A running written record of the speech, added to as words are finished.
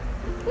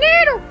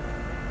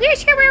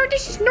Yes, hello,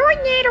 this is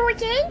Noinator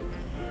again.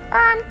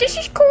 This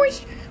is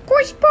Corey's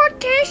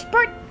podcast,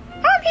 but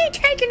I'm here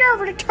taking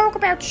over to talk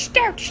about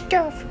stout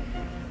stuff.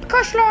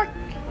 Because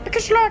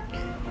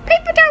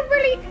people don't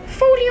really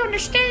fully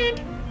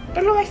understand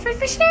the life of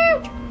a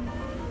stout.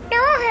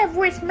 Now, I have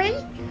with me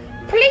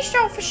police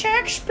officer,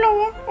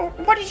 explorer, or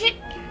what is it?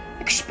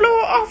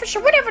 Explorer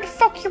officer, whatever the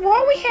fuck you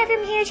are. We have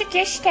him here as a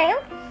guest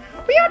stout.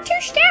 We are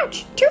two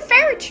stouts, two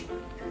ferrets.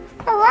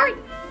 Alright.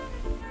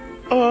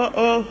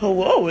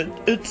 Hello.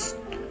 It's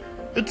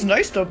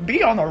nice to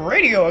be on the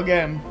radio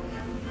again.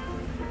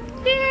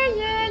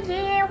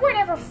 Yeah,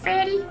 whatever,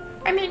 fatty.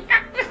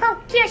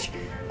 Yes,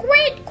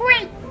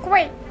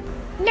 great.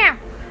 Now,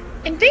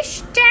 in this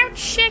stout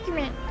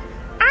segment,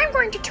 I'm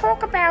going to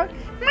talk about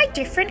my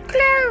different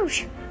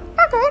clothes.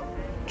 I got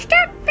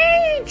stout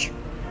pants,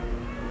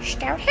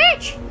 stout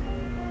hats,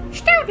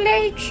 stout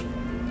legs,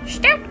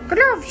 stout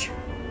gloves,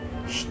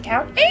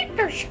 stout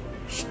antlers,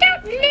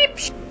 stout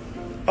lips.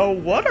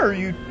 What are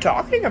you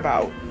talking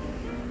about?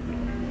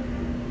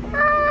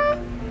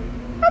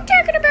 I'm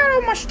talking about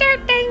all my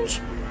stout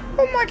things,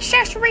 all my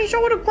accessories,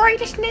 all the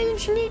greatest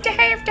names you need to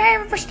have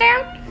a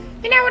stout.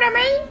 You know what I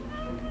mean?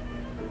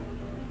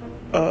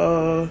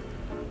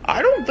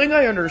 I don't think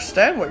I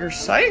understand what you're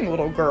saying,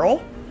 little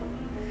girl.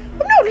 I'm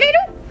not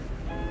little.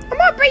 I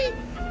might be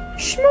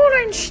smaller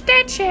in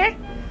stature,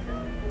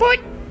 but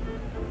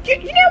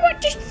you know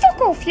what? Just fuck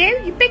off,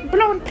 you big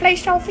blonde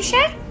police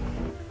officer.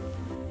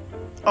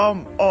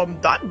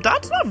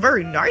 That's not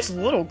very nice,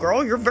 little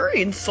girl. You're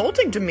very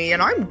insulting to me,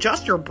 and I'm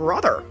just your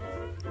brother.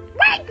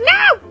 Wait,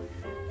 no,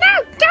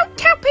 don't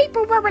tell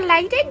people we're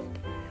related.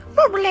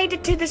 We're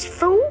related to this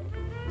fool.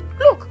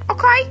 Look,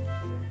 okay?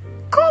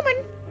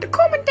 The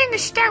common thing a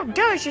stout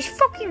does is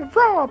fucking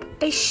rob.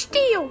 They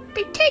steal.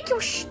 They take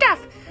your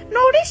stuff. And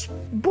all this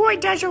boy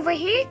does over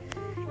here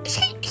is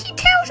he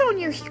tells on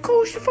you. He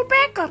calls you for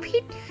backup.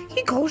 He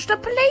calls the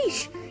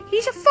police.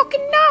 He's a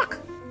fucking knock.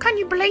 Can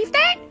you believe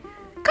that?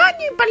 Can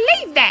you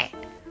believe that?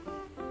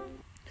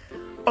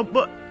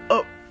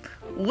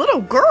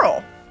 Little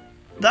girl,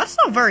 that's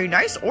not very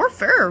nice or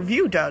fair of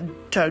you to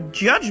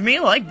judge me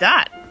like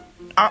that.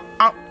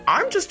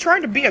 I'm just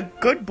trying to be a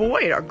good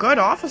boy and a good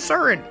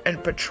officer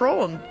and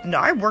patrol, and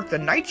I work the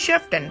night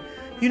shift, and,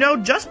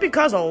 just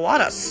because a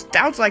lot of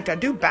stouts like to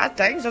do bad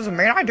things doesn't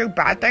mean I do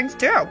bad things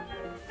too.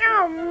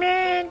 Oh,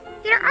 man.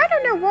 I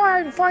don't know why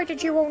I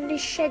invited you on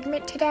this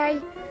segment today.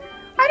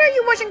 I know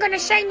you wasn't going to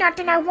say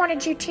nothing I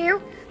wanted you to.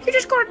 You're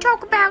just going to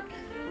talk about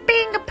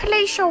being a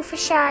police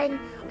officer and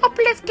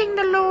uplifting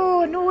the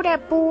law and all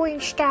that boring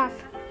stuff.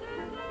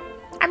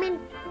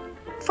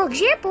 For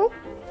example,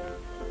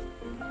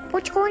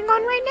 what's going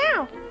on right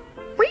now?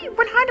 We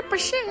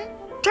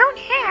 100% don't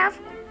have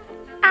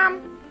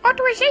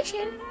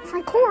authorization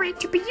from Corey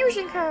to be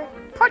using her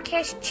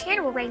podcast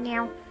channel right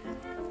now.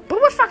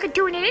 But we're fucking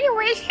doing it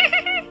anyways.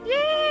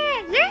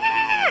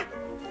 Yeah!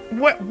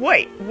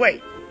 Wait.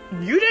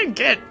 You didn't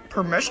get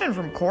permission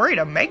from Corey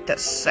to make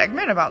this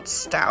segment about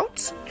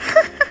stouts?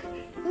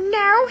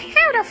 No,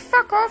 how the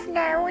fuck off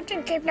now? I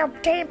didn't give no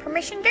damn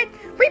permission, did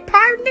we?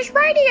 Pirating this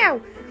radio.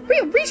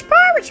 We's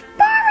pirates,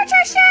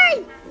 I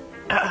say!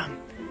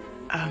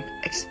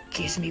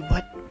 Excuse me,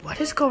 what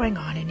is going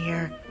on in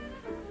here?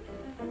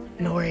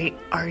 Nori,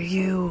 are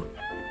you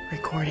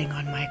recording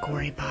on my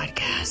Corey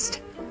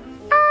podcast?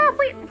 I'm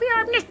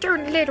just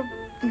doing a little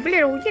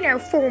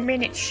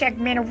 4-minute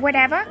segment or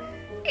whatever.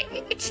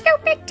 It's no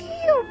big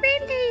deal,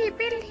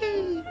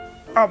 really.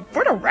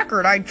 For the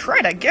record, I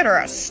tried to get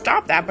her to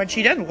stop that, but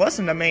she didn't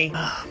listen to me.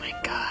 Oh my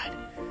god.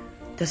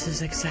 This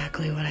is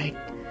exactly what you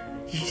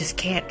just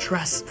can't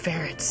trust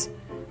ferrets.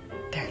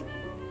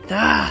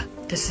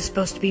 This is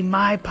supposed to be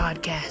my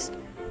podcast.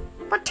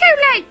 But too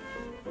late,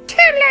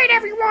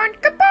 everyone.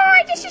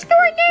 Goodbye, this is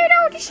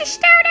Noinator. This is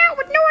Stout Out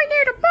with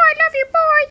Noinator. Bye, love you, bye.